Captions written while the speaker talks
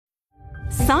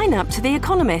Sign up to The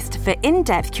Economist for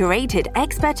in-depth curated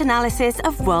expert analysis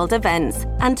of world events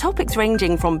and topics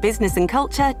ranging from business and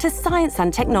culture to science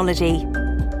and technology.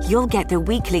 You'll get the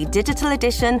weekly digital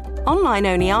edition,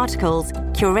 online-only articles,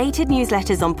 curated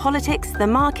newsletters on politics, the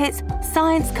markets,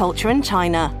 science, culture and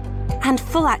China, and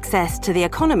full access to The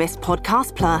Economist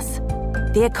Podcast Plus.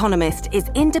 The Economist is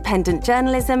independent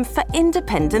journalism for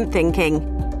independent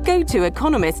thinking. Go to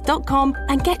economist.com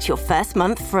and get your first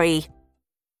month free.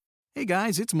 Hey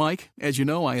guys, it's Mike. As you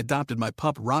know, I adopted my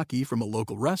pup Rocky from a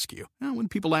local rescue. Now, when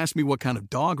people asked me what kind of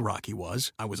dog Rocky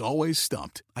was, I was always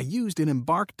stumped. I used an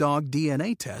Embark dog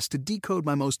DNA test to decode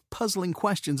my most puzzling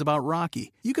questions about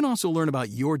Rocky. You can also learn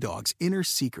about your dog's inner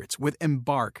secrets with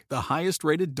Embark, the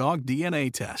highest-rated dog DNA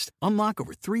test. Unlock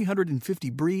over 350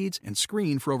 breeds and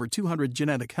screen for over 200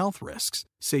 genetic health risks.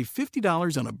 Save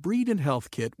 $50 on a breed and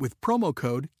health kit with promo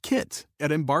code KIT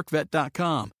at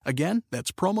embarkvet.com. Again,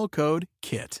 that's promo code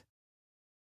KIT.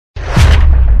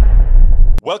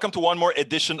 Welcome to one more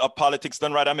edition of Politics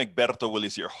Done Right. I'm Egberto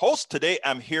Willis, your host. Today,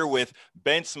 I'm here with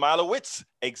Ben Smilowitz,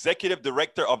 Executive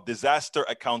Director of Disaster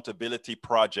Accountability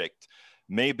Project.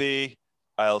 Maybe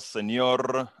El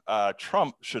Señor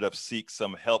Trump should have sought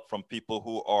some help from people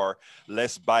who are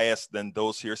less biased than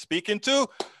those here speaking to.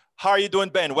 How are you doing,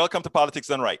 Ben? Welcome to Politics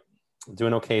Done Right.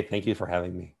 Doing okay. Thank you for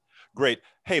having me. Great.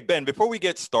 Hey, Ben, before we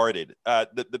get started,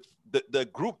 the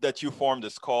group that you formed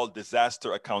is called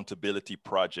Disaster Accountability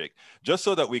Project. Just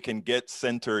so that we can get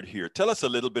centered here, tell us a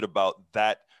little bit about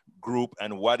that group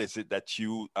and what is it that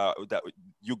you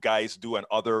guys do and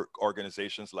other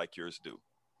organizations like yours do.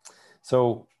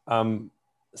 So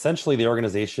essentially, the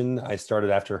organization I started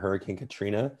after Hurricane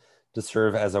Katrina to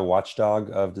serve as a watchdog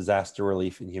of disaster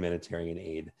relief and humanitarian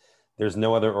aid. There's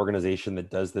no other organization that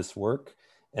does this work.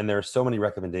 And there are so many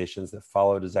recommendations that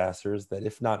follow disasters that,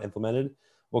 if not implemented,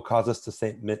 will cause us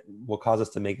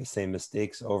to make the same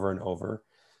mistakes over and over.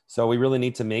 So we really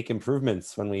need to make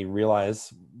improvements when we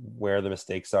realize where the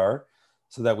mistakes are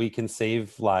so that we can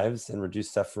save lives and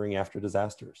reduce suffering after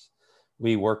disasters.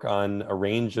 We work on a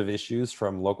range of issues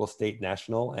from local, state,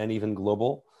 national, and even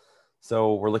global.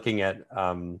 So we're looking at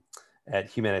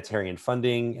humanitarian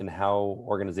funding and how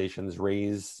organizations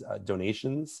raise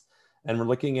donations. And we're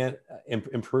looking at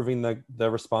improving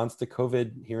the response to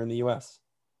COVID here in the US.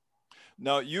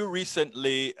 Now, you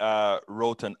recently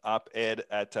wrote an op-ed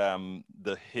at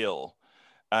The Hill,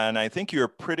 and I think you're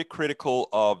pretty critical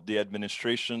of the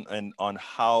administration and on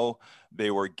how they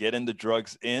were getting the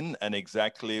drugs in and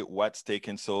exactly what's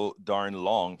taken so darn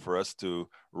long for us to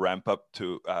ramp up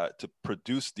to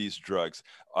produce these drugs,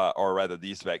 or rather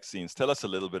these vaccines. Tell us a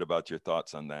little bit about your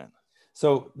thoughts on that.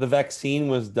 So the vaccine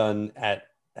was done at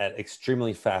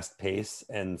extremely fast pace,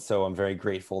 and so I'm very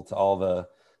grateful to all the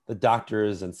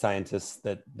doctors and scientists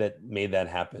that made that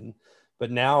happen.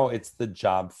 But now it's the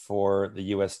job for the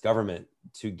US government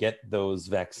to get those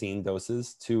vaccine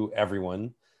doses to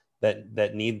everyone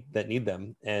that need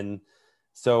them. And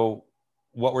so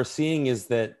what we're seeing is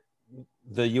that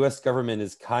the US government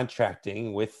is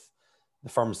contracting with the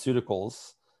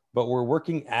pharmaceuticals, but we're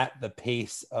working at the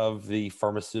pace of the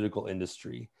pharmaceutical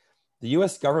industry. The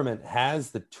US government has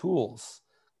the tools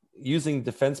using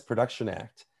Defense Production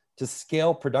Act to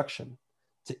scale production,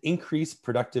 to increase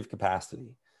productive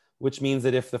capacity, which means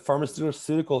that if the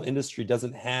pharmaceutical industry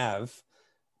doesn't have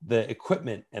the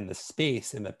equipment and the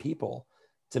space and the people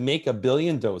to make 1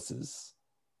 billion doses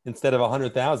instead of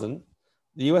 100,000,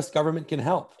 the US government can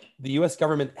help. The US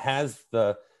government has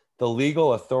the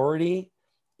legal authority,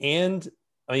 and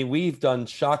I mean, we've done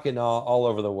shock and awe all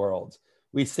over the world.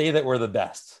 We say that we're the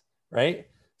best, right?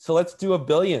 So let's do 1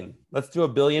 billion. Let's do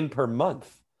 1 billion per month,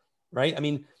 right? I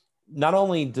mean, not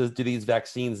only do these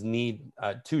vaccines need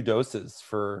 2 doses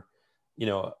for,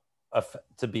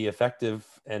 to be effective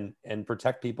and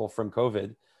protect people from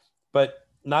COVID, but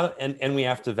and we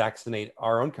have to vaccinate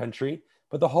our own country,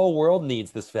 but the whole world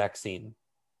needs this vaccine,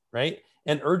 right?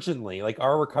 And urgently, like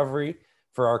our recovery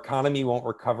for our economy won't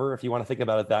recover, if you want to think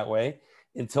about it that way,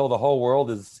 until the whole world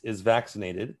is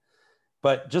vaccinated.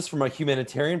 But just from a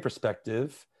humanitarian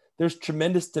perspective, there's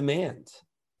tremendous demand.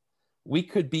 We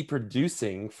could be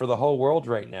producing for the whole world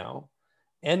right now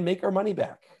and make our money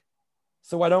back.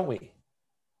 So why don't we?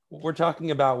 We're talking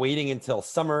about waiting until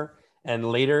summer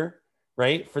and later,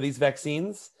 right, for these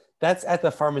vaccines. That's at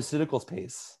the pharmaceuticals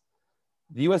pace.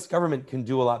 The US government can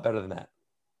do a lot better than that.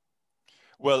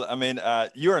 Well, I mean,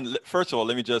 first of all,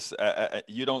 let me just,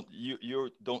 you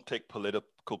don't take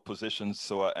political positions,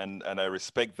 so and I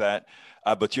respect that,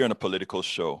 but you're in a political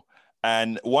show.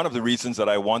 And one of the reasons that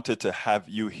I wanted to have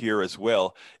you here as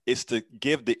well is to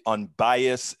give the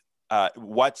unbiased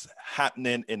what's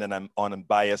happening in an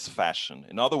unbiased fashion.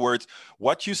 In other words,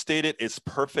 what you stated is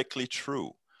perfectly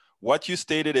true. What you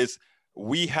stated is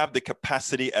we have the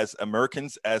capacity as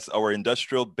Americans, as our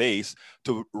industrial base,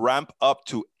 to ramp up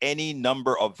to any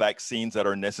number of vaccines that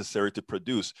are necessary to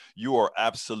produce. You are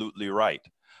absolutely right.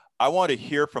 I want to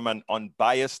hear from an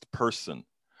unbiased person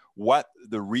what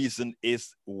the reason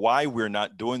is why we're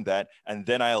not doing that, and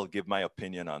then I'll give my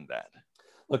opinion on that.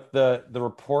 Look, the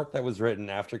report that was written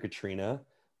after Katrina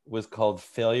was called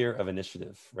Failure of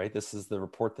Initiative, right? This is the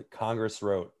report that Congress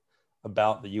wrote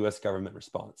about the US government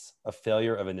response, a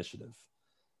failure of initiative.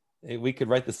 We could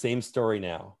write the same story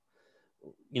now.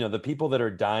 You know, the people that are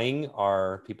dying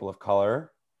are people of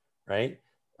color, right?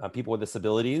 People with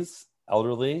disabilities,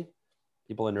 elderly,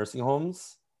 people in nursing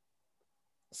homes.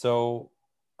 So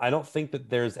I don't think that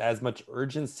there's as much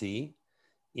urgency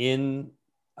in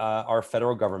our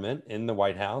federal government, in the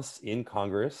White House, in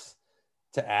Congress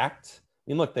to act.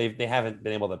 I mean, look, they haven't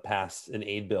been able to pass an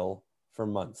aid bill for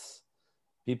months.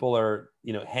 People are,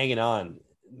 you know, hanging on.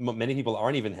 Many people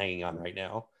aren't even hanging on right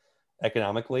now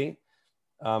economically.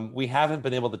 We haven't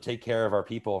been able to take care of our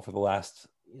people for the last,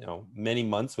 you know, many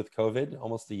months with COVID,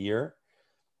 almost a year.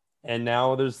 And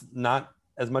now there's not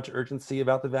as much urgency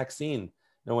about the vaccine.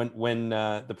 You know, when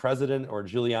the president or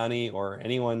Giuliani or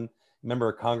anyone, member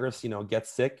of Congress, you know, gets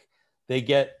sick, they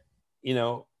get, you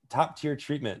know, top tier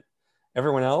treatment.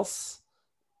 Everyone else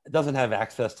doesn't have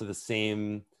access to the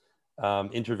same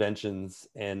interventions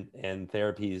and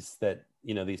therapies that,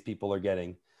 you know, these people are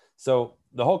getting. So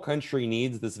the whole country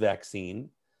needs this vaccine.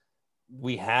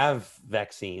 We have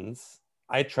vaccines.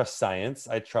 I trust science.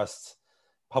 I trust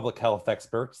public health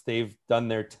experts. They've done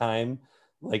their time.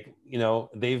 Like, you know,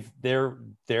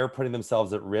 they're putting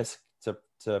themselves at risk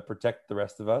to protect the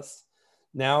rest of us.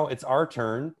 Now it's our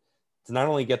turn to not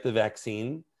only get the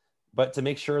vaccine, but to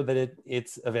make sure that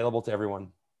it's available to everyone.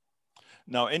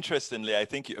 Now, interestingly, I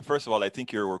think, first of all, I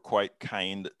think you were quite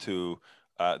kind to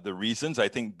the reasons. I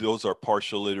think those are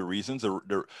partially the reasons.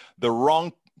 The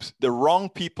wrong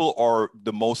people are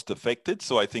the most affected.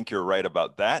 So I think you're right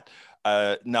about that.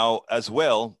 Now, as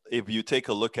well, if you take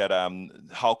a look at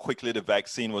how quickly the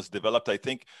vaccine was developed, I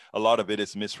think a lot of it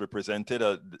is misrepresented.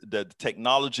 The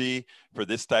technology for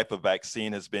this type of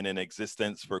vaccine has been in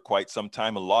existence for quite some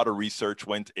time. A lot of research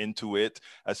went into it.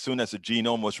 As soon as the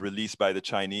genome was released by the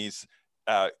Chinese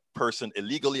person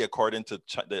illegally, according to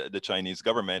the Chinese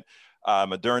government,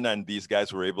 Moderna and these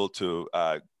guys were able to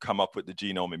come up with the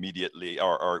genome immediately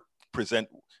or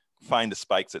find the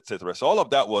spikes, etc. So all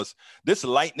of that was this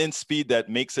lightning speed that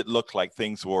makes it look like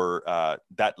things were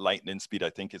that lightning speed, I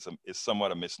think is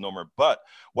somewhat a misnomer. But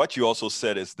what you also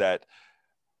said is that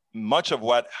much of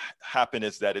what happened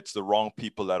is that it's the wrong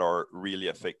people that are really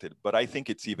affected. But I think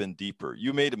it's even deeper.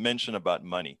 You made a mention about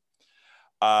money.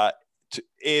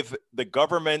 If the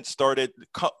government started,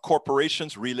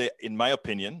 corporations really, in my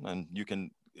opinion, and you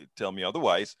can tell me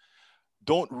otherwise,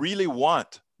 don't really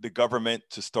want the government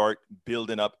to start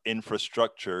building up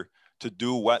infrastructure to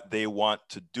do what they want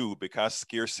to do because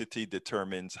scarcity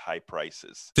determines high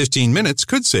prices. 15 minutes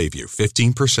could save you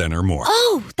 15% or more.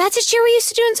 Oh, that's a cheer we used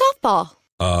to do in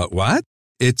softball. What?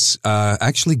 It's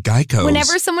actually Geico's.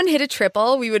 Whenever someone hit a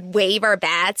triple, we would wave our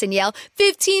bats and yell,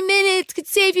 15 minutes could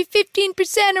save you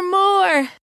 15% or more.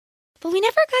 But we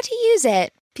never got to use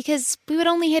it because we would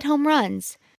only hit home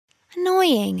runs.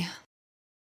 Annoying.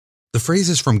 The phrase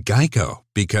is from Geico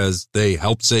because they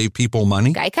help save people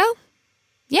money. Geico?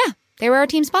 Yeah, they were our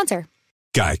team sponsor.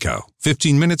 Geico.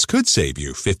 15 minutes could save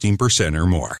you 15% or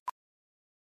more.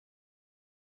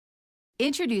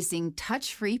 Introducing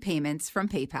touch-free payments from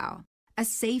PayPal, a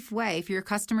safe way for your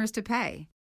customers to pay.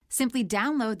 Simply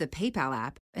download the PayPal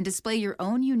app and display your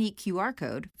own unique QR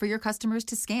code for your customers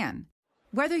to scan.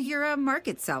 Whether you're a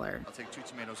market seller, I'll take 2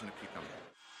 tomatoes and a cucumber,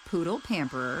 poodle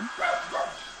pamperer,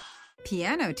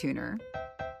 piano tuner,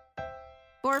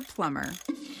 or plumber.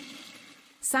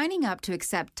 Signing up to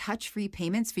accept touch-free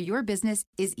payments for your business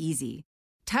is easy.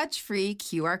 Touch-free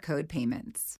QR code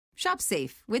payments. Shop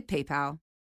safe with PayPal.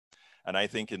 And I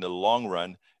think in the long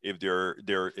run, if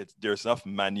there's enough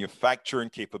manufacturing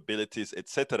capabilities,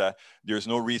 etc., there's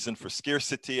no reason for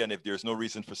scarcity. And if there's no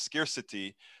reason for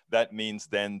scarcity, that means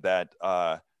then that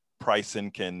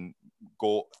pricing can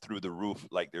go through the roof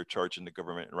like they're charging the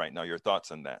government right now. Your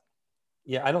thoughts on that?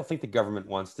 Yeah, I don't think the government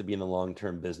wants to be in the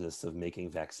long-term business of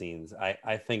making vaccines.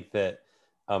 I think that,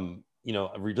 you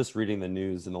know, we're just reading the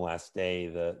news in the last day,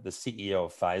 the CEO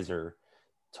of Pfizer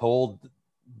told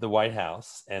the White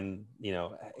House and, you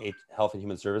know, Health and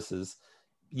Human Services,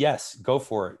 yes, go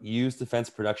for it. Use Defense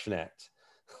Production Act.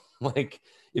 Like,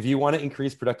 if you want to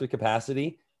increase productive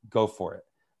capacity, go for it.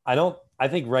 I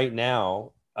think right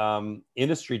now,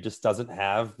 industry just doesn't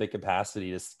have the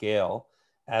capacity to scale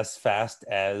as fast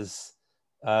as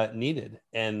needed.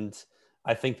 And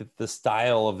I think that the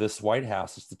style of this White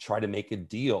House is to try to make a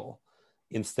deal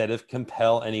instead of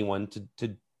compel anyone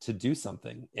to do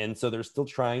something. And so they're still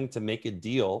trying to make a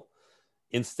deal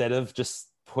instead of just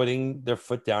putting their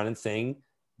foot down and saying,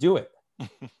 do it.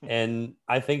 And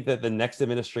I think that the next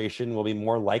administration will be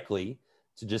more likely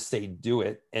to just say, do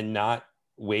it, and not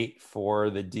wait for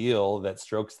the deal that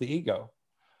strokes the ego.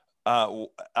 I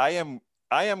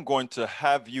am going to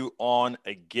have you on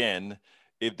again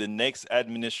if the next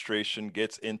administration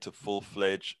gets into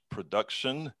full-fledged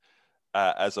production,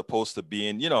 as opposed to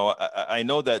being, I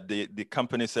know that the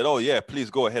company said, oh yeah, please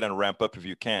go ahead and ramp up if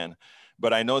you can.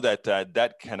 But I know that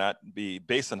that cannot be,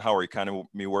 based on how our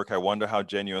economy work. I wonder how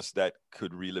generous that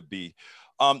could really be.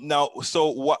 Now,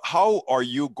 so how are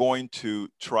you going to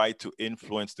try to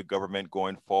influence the government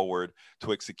going forward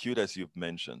to execute as you've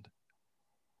mentioned?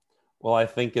 Well, I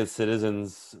think as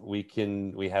citizens,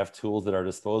 we have tools at our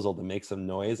disposal to make some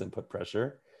noise and put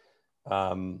pressure.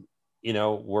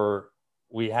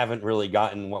 We haven't really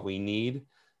gotten what we need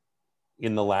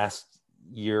in the last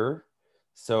year.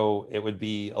 So it would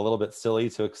be a little bit silly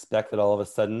to expect that all of a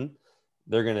sudden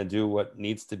they're going to do what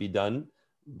needs to be done.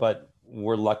 But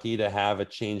we're lucky to have a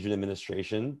change in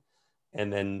administration,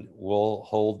 and then we'll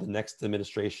hold the next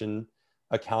administration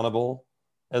accountable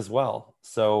as well.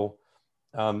 So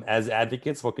as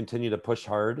advocates, we'll continue to push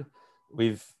hard.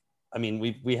 We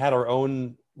had our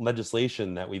own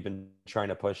legislation that we've been trying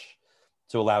to push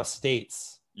to allow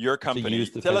states. Your company,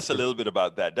 tell us a little bit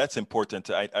about that. That's important.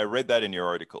 I read that in your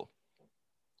article.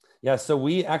 Yeah, so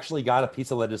we actually got a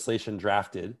piece of legislation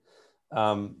drafted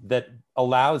that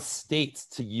allows states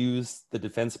to use the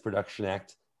Defense Production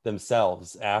Act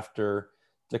themselves after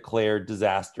declared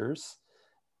disasters,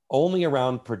 only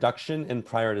around production and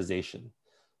prioritization,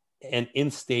 and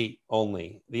in-state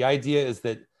only. The idea is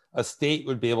that a state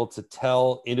would be able to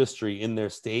tell industry in their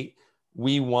state,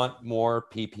 we want more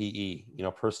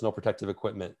PPE, personal protective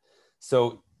equipment.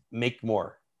 So make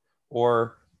more.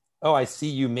 Or, oh, I see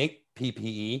you make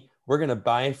PPE. We're going to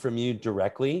buy from you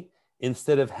directly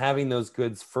instead of having those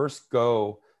goods first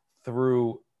go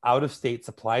through out-of-state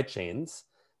supply chains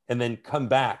and then come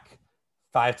back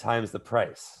 5 times the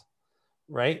price,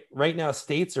 right? Right now,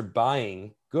 states are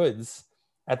buying goods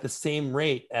at the same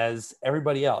rate as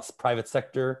everybody else, private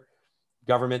sector,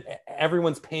 government.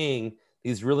 Everyone's paying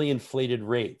these really inflated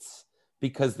rates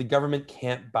because the government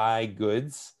can't buy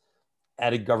goods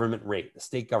at a government rate, the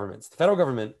state governments. The federal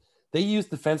government, they use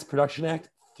Defense Production Act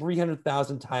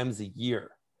 300,000 times a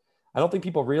year. I don't think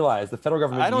people realize the federal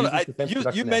government uses Defense Production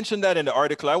Act. You mentioned that in the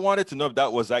article. I wanted to know if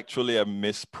that was actually a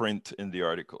misprint in the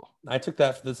article. I took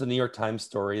that. This is a New York Times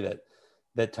story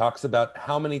that talks about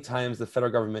how many times the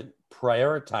federal government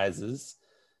prioritizes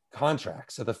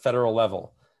contracts at the federal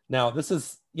level. Now, this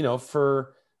is,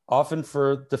 often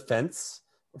for defense,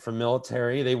 for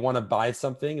military, they want to buy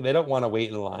something. They don't want to wait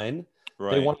in line.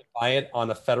 Right. They want to buy it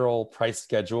on a federal price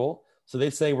schedule. So they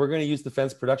say, we're going to use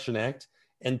Defense Production Act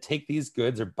and take these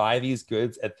goods or buy these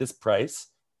goods at this price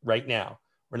right now.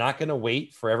 We're not going to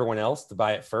wait for everyone else to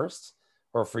buy it first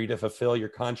or for you to fulfill your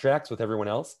contracts with everyone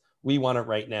else. We want it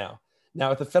right now.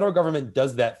 Now, if the federal government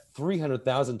does that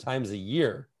 300,000 times a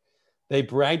year, they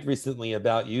bragged recently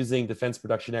about using Defense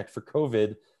Production Act for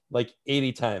COVID like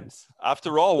 80 times.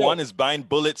 After all, one is buying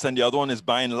bullets and the other one is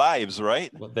buying lives,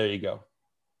 right? Well, there you go.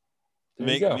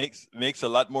 Makes a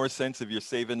lot more sense if you're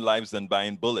saving lives than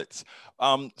buying bullets.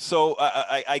 So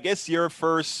I guess your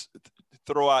first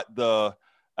throw at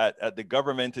the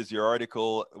government is your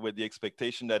article with the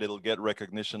expectation that it'll get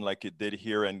recognition like it did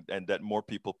here, and that more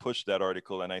people push that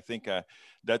article. And I think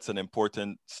that's an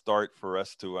important start for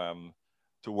us to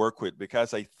work with,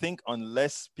 because I think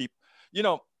unless people,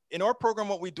 in our program,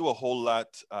 what we do a whole lot,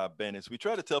 Ben, is we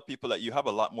try to tell people that you have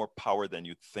a lot more power than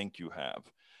you think you have.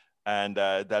 And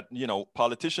that,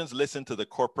 politicians listen to the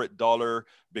corporate dollar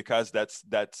because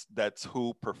that's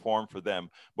who perform for them.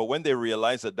 But when they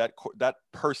realize that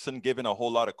person giving a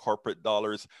whole lot of corporate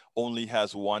dollars only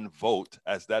has one vote,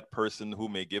 as that person who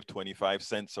may give 25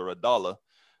 cents or $1,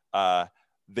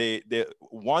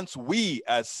 once we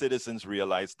as citizens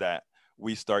realize that,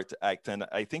 we start to act. And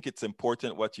I think it's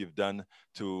important what you've done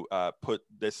to put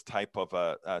this type of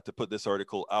to put this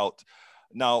article out.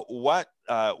 Now, what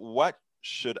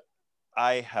should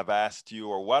I have asked you,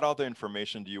 or what other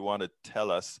information do you want to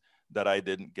tell us that I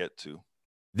didn't get to?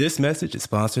 This message is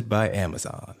sponsored by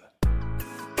Amazon.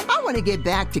 I want to get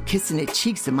back to kissing the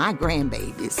cheeks of my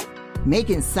grandbabies,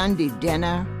 making Sunday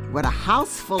dinner with a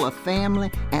house full of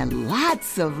family and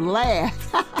lots of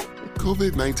laughs.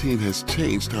 COVID-19 has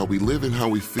changed how we live and how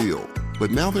we feel, but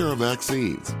now there are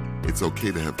vaccines. It's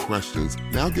okay to have questions.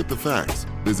 Now get the facts.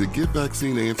 Visit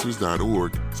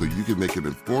getvaccineanswers.org so you can make an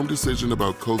informed decision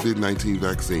about COVID-19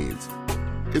 vaccines.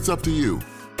 It's up to you.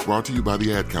 Brought to you by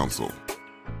the Ad Council.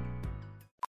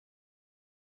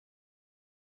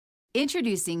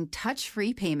 Introducing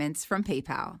touch-free payments from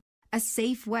PayPal, a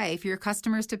safe way for your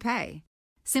customers to pay.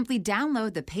 Simply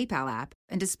download the PayPal app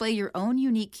and display your own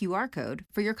unique QR code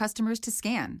for your customers to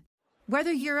scan.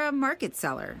 Whether you're a market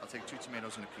seller, I'll take 2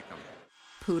 tomatoes and a cucumber,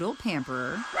 poodle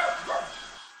pamperer,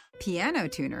 piano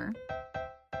tuner,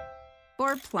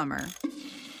 or plumber,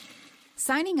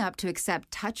 signing up to accept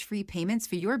touch-free payments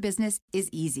for your business is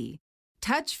easy.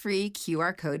 Touch-free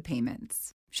QR code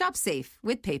payments. Shop safe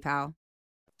with PayPal.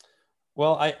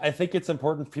 Well, I think it's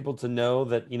important for people to know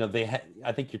that, you know,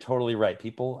 I think you're totally right.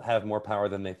 People have more power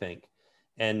than they think.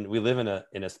 And we live in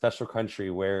a special country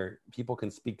where people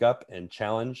can speak up and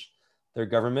challenge their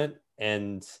government.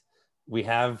 And we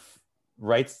have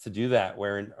rights to do that,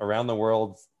 where around the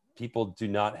world, people do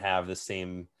not have the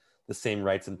same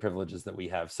rights and privileges that we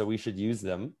have. So we should use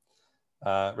them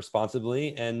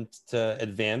responsibly and to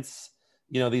advance,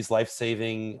 you know, these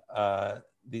life-saving,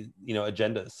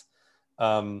 agendas.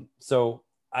 So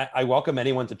I welcome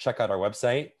anyone to check out our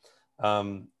website.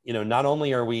 Not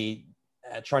only are we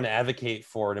trying to advocate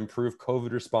for an improved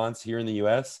COVID response here in the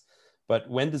US, but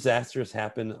when disasters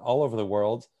happen all over the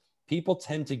world, people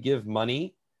tend to give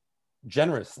money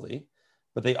generously,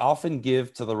 but they often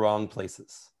give to the wrong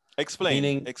places.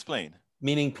 Explain.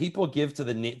 Meaning people give to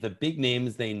the big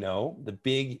names they know, the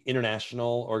big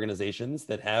international organizations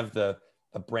that have a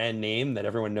brand name that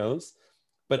everyone knows.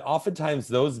 But oftentimes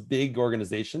those big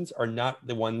organizations are not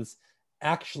the ones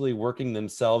actually working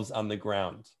themselves on the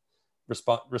ground,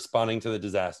 responding to the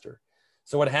disaster.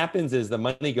 So what happens is the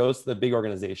money goes to the big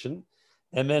organization,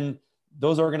 and then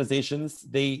those organizations,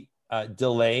 they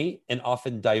delay and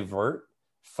often divert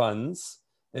funds.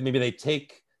 And maybe they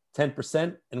take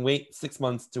 10% and wait 6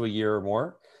 months to a year or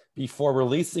more before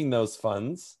releasing those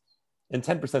funds. And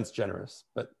 10% is generous,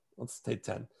 but let's take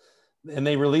 10. And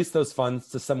they release those funds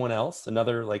to someone else,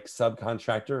 another like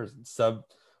subcontractor, sub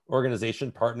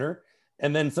organization partner.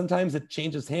 And then sometimes it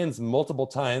changes hands multiple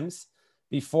times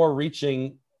before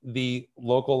reaching the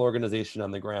local organization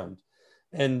on the ground.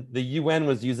 And the UN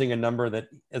was using a number that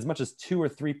as much as 2 or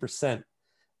 3%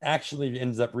 actually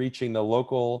ends up reaching the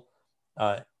local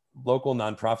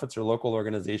nonprofits or local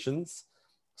organizations.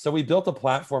 So we built a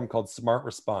platform called Smart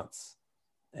Response.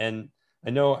 And I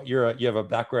know you have a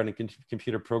background in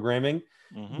computer programming.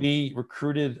 Mm-hmm. We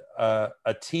recruited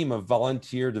a team of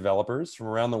volunteer developers from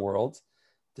around the world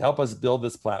to help us build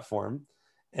this platform.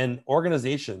 And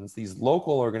organizations, these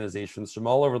local organizations from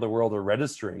all over the world, are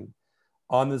registering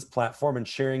on this platform and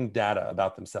sharing data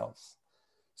about themselves,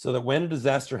 so that when a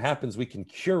disaster happens, we can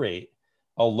curate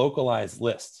a localized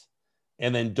list.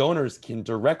 And then donors can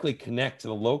directly connect to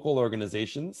the local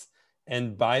organizations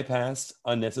and bypass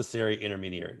unnecessary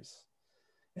intermediaries.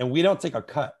 And we don't take a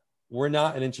cut. We're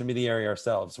not an intermediary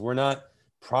ourselves. We're not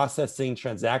processing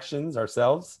transactions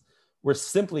ourselves. We're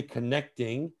simply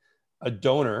connecting a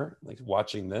donor, like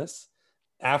watching this,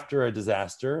 after a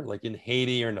disaster, like in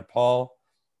Haiti or Nepal,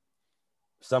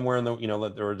 somewhere in there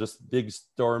were just big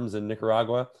storms in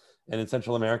Nicaragua and in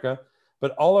Central America.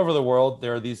 But all over the world,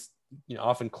 there are these,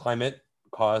 often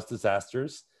climate-caused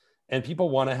disasters, and people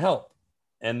want to help.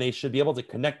 And they should be able to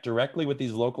connect directly with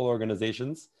these local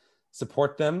organizations,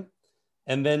 support them,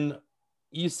 and then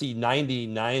you see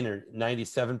 99 or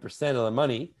 97% of the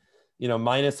money,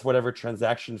 minus whatever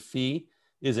transaction fee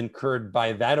is incurred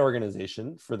by that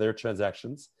organization for their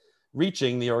transactions,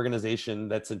 reaching the organization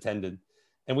that's intended.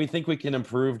 And we think we can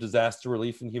improve disaster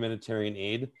relief and humanitarian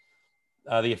aid,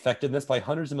 the effectiveness by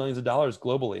hundreds of millions of dollars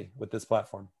globally with this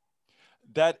platform.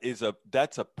 That's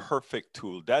a perfect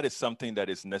tool. That is something that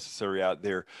is necessary out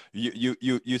there.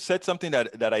 You said something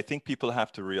that I think people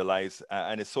have to realize,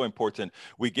 and it's so important.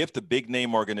 We give to big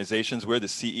name organizations where the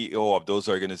CEO of those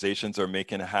organizations are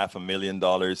making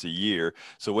 $500,000 a year.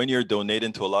 So when you're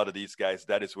donating to a lot of these guys,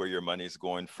 that is where your money is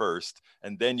going first.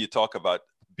 And then you talk about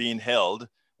being held.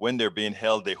 When they're being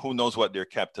held, who knows what they're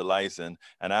capitalizing.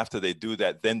 And after they do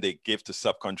that, then they give to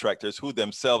subcontractors who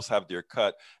themselves have their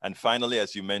cut. And finally,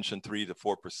 as you mentioned, 3 to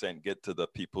 4% get to the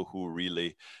people who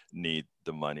really need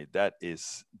the money. That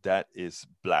is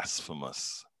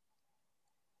blasphemous.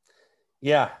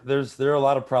 Yeah, there are a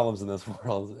lot of problems in this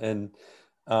world. And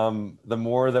the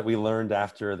more that we learned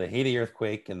after the Haiti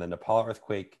earthquake and the Nepal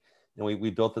earthquake,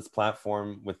 we built this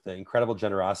platform with the incredible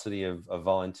generosity of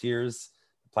volunteers.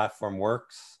 Platform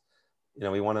works.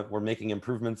 We're making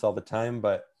improvements all the time,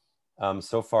 but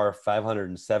So far,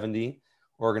 570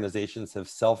 organizations have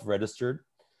self-registered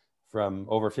from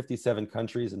over 57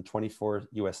 countries and 24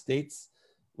 US states.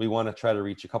 We want to try to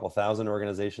reach a couple thousand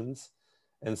organizations.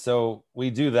 And so we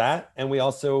do that. And we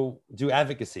also do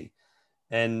advocacy.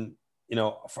 And,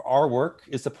 for our work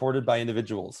is supported by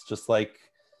individuals, just like,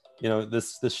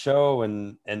 this show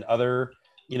and other,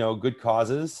 good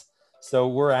causes. So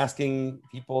we're asking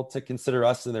people to consider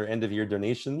us in their end of year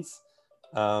donations.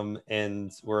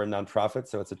 And we're a nonprofit,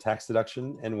 so it's a tax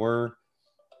deduction. And we're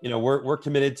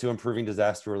committed to improving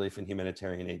disaster relief and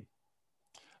humanitarian aid.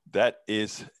 That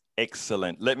is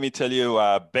excellent. Let me tell you,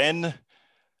 Ben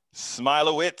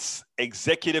Smilowitz,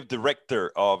 Executive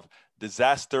Director of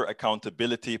Disaster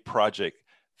Accountability Project.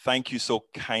 Thank you so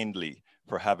kindly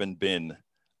for having been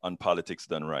on Politics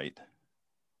Done Right.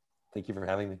 Thank you for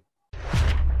having me.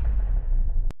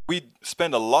 We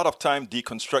spend a lot of time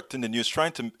deconstructing the news,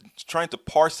 trying to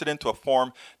parse it into a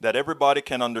form that everybody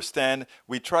can understand.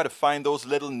 We try to find those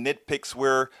little nitpicks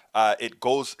where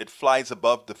it flies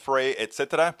above the fray,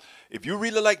 etc. If you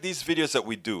really like these videos that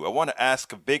we do, I want to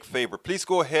ask a big favor. Please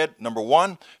go ahead. Number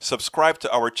 1, subscribe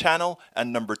to our channel.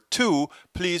 And number 2,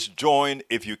 please join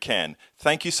if you can.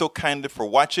 Thank you so kindly for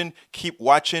watching. Keep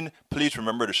watching. Please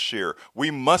remember to share.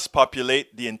 We must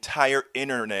populate the entire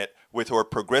internet with our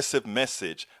progressive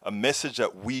message, a message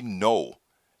that we know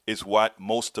is what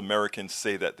most Americans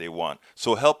say that they want.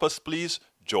 So help us, please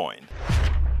join.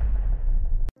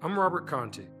 I'm Robert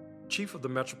Conti, Chief of the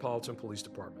Metropolitan Police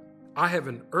Department. I have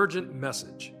an urgent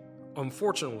message.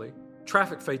 Unfortunately,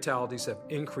 traffic fatalities have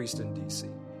increased in D.C.,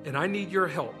 and I need your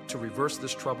help to reverse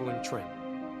this troubling trend.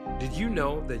 Did you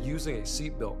know that using a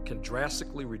seatbelt can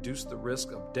drastically reduce the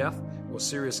risk of death or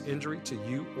serious injury to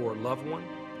you or a loved one?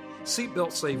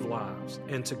 Seatbelts save lives,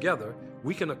 and together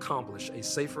we can accomplish a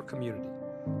safer community.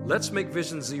 Let's make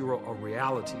Vision Zero a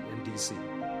reality in D.C.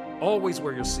 Always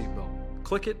wear your seatbelt.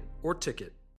 Click it or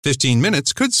ticket. 15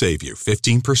 minutes could save you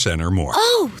 15% or more.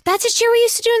 Oh, that's a cheer we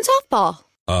used to do in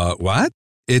softball. What?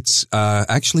 It's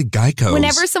actually Geico.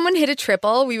 Whenever someone hit a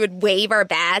triple, we would wave our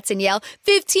bats and yell,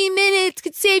 15 minutes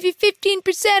could save you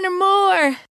 15% or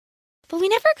more. But we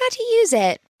never got to use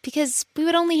it because we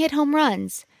would only hit home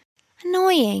runs.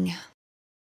 Annoying.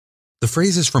 The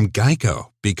phrase is from Geico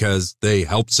because they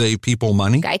help save people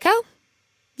money. Geico?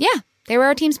 Yeah, they were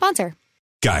our team sponsor.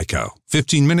 Geico.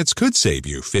 15 minutes could save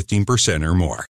you 15% or more.